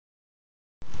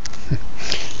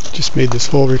Just made this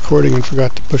whole recording and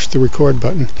forgot to push the record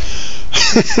button.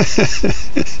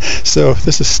 So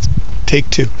this is take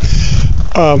two.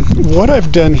 What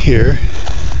I've done here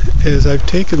is I've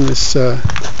taken this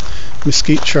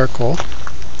mesquite charcoal.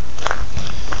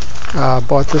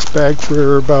 Bought this bag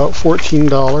for about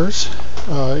 $14.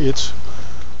 It's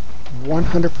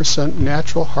 100%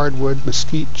 natural hardwood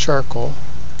mesquite charcoal,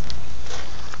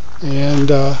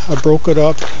 and I broke it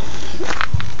up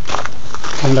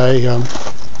and I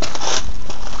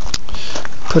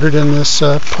put it in this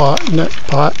net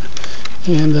pot,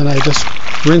 and then I just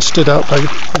rinsed it out by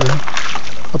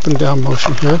up and down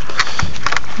motion here.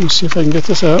 Let me see if I can get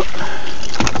this out.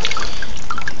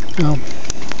 Now,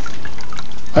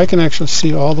 I can actually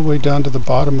see all the way down to the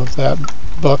bottom of that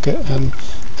bucket, and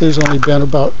there's only been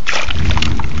about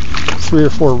 3 or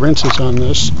 4 rinses on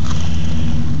this.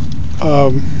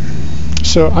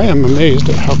 So I am amazed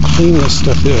at how clean this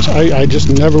stuff is. I just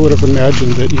never would have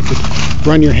imagined that you could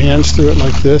run your hands through it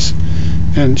like this,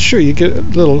 and sure, you get a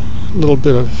little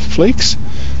bit of flakes,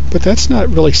 but that's not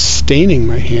really staining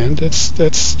my hand.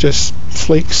 That's just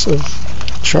flakes of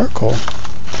charcoal.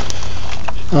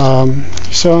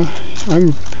 So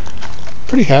I'm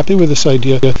pretty happy with this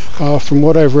idea. From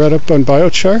what I've read up on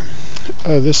Bio-Char,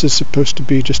 this is supposed to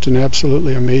be just an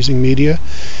absolutely amazing media.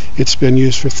 It's been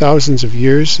used for thousands of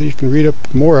years. You can read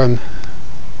up more on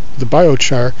the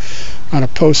Bio-Char on a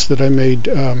post that I made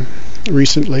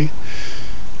recently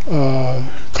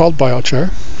called Bio-Char,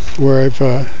 where I've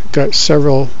got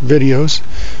several videos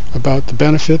about the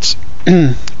benefits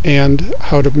and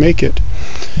how to make it.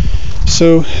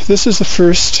 So this is the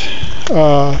first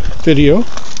video.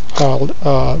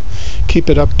 I'll keep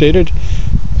it updated.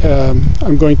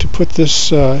 I'm going to put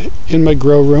this in my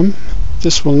grow room.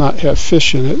 This will not have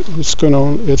fish in it.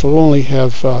 It'll only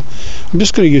have. I'm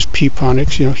just going to use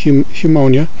BioPonics,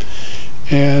 Humonia,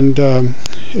 and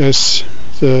as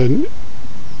the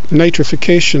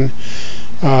nitrification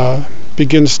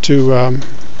begins to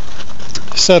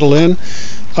settle in,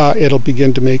 it'll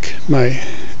begin to make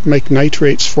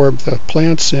nitrates for the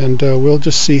plants, and we'll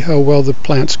just see how well the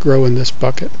plants grow in this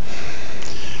bucket.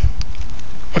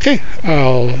 Okay,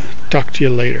 I'll talk to you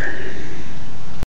later.